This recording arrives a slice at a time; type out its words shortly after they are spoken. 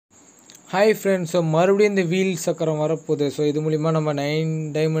Hi friends, so மறுபடியும் இந்த wheel சக்கரம் வரப்போகுது. ஸோ இது மூலிமா நம்ம 9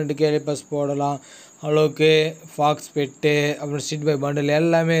 டைமண்டுக்கு எலிபஸ் போடலாம், அலோக்கு, ஃபாக்ஸ் பெட்டு, அப்புறம் ஸ்ட்ரீட் பை பண்டில்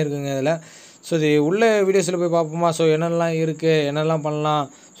எல்லாமே இருக்குங்க இதில். ஸோ இது உள்ள வீடியோஸில் போய் பார்ப்போமா. ஸோ என்னெல்லாம் இருக்குது, என்னெல்லாம் பண்ணலாம்,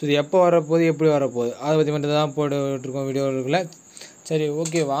 ஸோ இது எப்போ வரப்போகுது, எப்படி வரப்போகுது, அதை பற்றி மட்டும் தான் போட்டுருக்கோம் வீடியோவில். சரி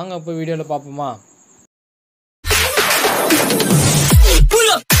ஓகே, வாங்க இப்போ வீடியோவில் பார்ப்போமா.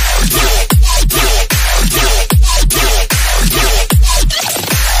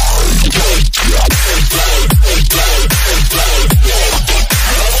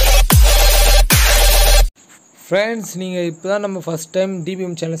 ஃப்ரெண்ட்ஸ், நீங்கள் இப்போ தான் நம்ம ஃபஸ்ட் டைம்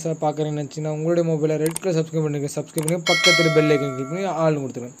டிபிஎம் சேனல்ஸை பார்க்குறேன்னு நினச்சிங்கன்னா உங்களுடைய மொபைலில் ரெட் கலர் சப்ஸ்கிரைப் பண்ணி பக்கத்தில் பெல் ஐக்கன் கிளிக் பண்ணி ஆள்னு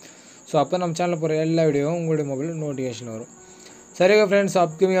கொடுத்துருங்க. ஸோ அப்போ நம்ம சேனலில் போகிற எல்லா வீடியோவும் உங்களுடைய மொபைலில் நோட்டிஃபிகேஷன் வரும். சரிங்க ஃப்ரெண்ட்ஸ்,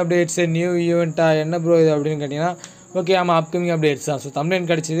 அப்கமிங் அப்டேட்ஸு நியூ ஈவெண்ட்டாக என்ன ப்ரோ இது அப்படின்னு கேட்டிங்கன்னா, ஓகே ஆமாம் அப்கமிங் அப்டேட்ஸ் தான். ஸோ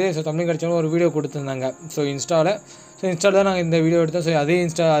தமிழ் கிடச்சிது. ஸோ தமிழ் கிடச்சாலும் ஒரு வீடியோ கொடுத்துருந்தாங்க. ஸோ இன்ஸ்டாவில் தான் நாங்கள் இந்த வீடியோ எடுத்தோம். ஸோ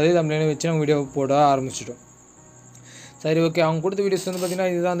அதே தமிழ் வச்சு நாங்கள் வீடியோ போட ஆரம்பிச்சிட்டோம். சரி ஓகே, அவங்க கொடுத்த வீடியோஸ் வந்து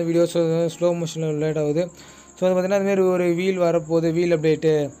பார்த்திங்கன்னா இதுதான் அந்த வீடியோஸ் ஸ்லோ மோஷனில் லேட் ஆகுது. ஸோ வந்து பார்த்திங்கன்னா அதுமாரி ஒரு வீல் வரப்போகுது, வீல்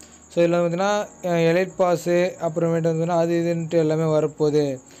அப்டேட்டு. ஸோ இதில் பார்த்திங்கன்னா எலைட் பாஸு, அப்புறமேட்டு வந்துன்னா அது இதுன்ட்டு எல்லாமே வரப்போகுது.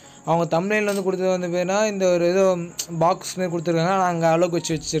 அவங்க தமிழில் வந்து கொடுத்தது வந்து பார்த்தீங்கன்னா இந்த ஒரு ஏதோ பாக்ஸ் மாரி கொடுத்துருக்காங்க, ஆனால் அங்கே அலோக்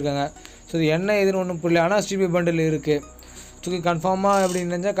வச்சுருக்காங்க. ஸோ இது என்ன இதுன்னு ஒன்றும் புரியல, ஆனால் ஸ்ட்ரீட் பை பண்டில் இருக்குது. ஸோ கன்ஃபார்மாக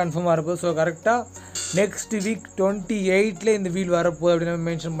அப்படின்னு நினச்சா கன்ஃபார்மாக வரப்போகுது. ஸோ கரெக்டாக நெக்ஸ்ட் வீக் 28 இந்த வீல் வரப்போகுது அப்படின்னு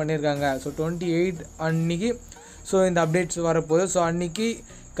மென்ஷன் பண்ணியிருக்காங்க. ஸோ 28 அன்றைக்கி ஸோ இந்த அப்டேட்ஸ் வரப்போகுது. ஸோ அன்றைக்கி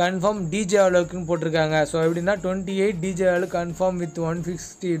கன்ஃபார்ம் டிஜே அலோக்குன்னு போட்டிருக்காங்க. ஸோ எப்படின்னா 28 DJ Alok confirm with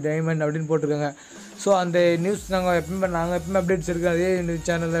 160 diamond அப்படின்னு போட்டிருக்காங்க. ஸோ அந்த நியூஸ் நாங்கள் எப்பவுமே அப்டேட்ஸ் இருக்குது அதே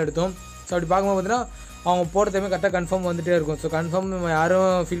சேனல் தான் எடுத்தோம். ஸோ அப்படி பார்க்கும்போது பார்த்தீங்கன்னா அவங்க போடுறதுமே கரெக்டாக கன்ஃபார்ம் வந்துகிட்டே இருக்கும். ஸோ கன்ஃபார்ம் யாரும்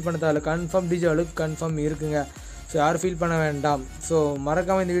ஃபீல் பண்ண தேவையில்ல, கன்ஃபார்ம் டிஜே அலோக் கன்ஃபார்ம் இருக்குங்க. ஸோ யாரும் ஃபீல் பண்ண வேண்டாம். ஸோ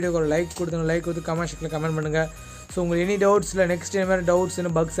மறக்காமல் இந்த வீடியோக்கு ஒரு லைக் கொடுத்து கமெண்ட் செக்ஷனில் கமெண்ட் பண்ணுங்கள். ஸோ உங்களுக்கு எனி டவுட்ஸ் இல்லை நெக்ஸ்ட் என்ன மாதிரி டவுட்ஸ்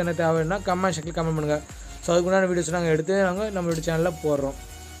என்ன பக்ஸ் என்ன தேவைன்னா கமெண்ட் செக்ஷனில் கமெண்ட் பண்ணுங்கள். ஸோ அதுக்குண்டான வீடியோஸ் நாங்கள் எடுத்து நம்மளுடைய சேனலில் போடுறோம்.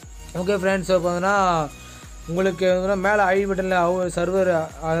 ஓகே ஃப்ரெண்ட்ஸ், இப்போ பார்த்தீங்கன்னா உங்களுக்கு மேலே ஐ பட்டனில் சர்வர்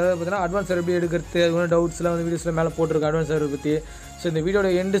அதாவது பார்த்தீங்கன்னா அட்வான்ஸ் சர்வர் எப்படி எடுக்கிறது அது மாதிரி டவுட்ஸ்லாம் வந்து வீடியோஸில் மேலே போட்டிருக்கோம் அட்வான்ஸ் சர்வர் பற்றி. ஸோ இந்த வீடியோட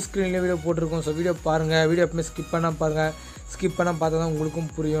எண்டு ஸ்க்ரீன்லேயே வீடியோ போட்டிருக்கோம். ஸோ வீடியோ பாருங்கள், வீடியோ எப்பவுமே ஸ்கிப் பண்ணால் பாருங்கள், ஸ்கிப் பண்ணால் பார்த்தா தான்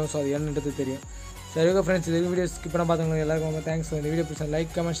உங்களுக்கும் புரியும். ஸோ அது என்னன்றது தெரியும். சரி ஓகே ஃப்ரெண்ட்ஸ், இது வீடியோ ஸ்கிப் பண்ணால் பார்த்தவங்க எல்லாருக்கும் ரொம்ப தேங்க்ஸ். இந்த வீடியோ பிடிச்சா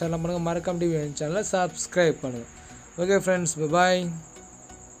லைக் கமெண்ட் ஷேர்லாம் பண்ணுங்கள், மறக்காம டிவி சேனலில் சப்ஸ்கிரைப் பண்ணுங்கள். ஓகே ஃப்ரெண்ட்ஸ், பாய்.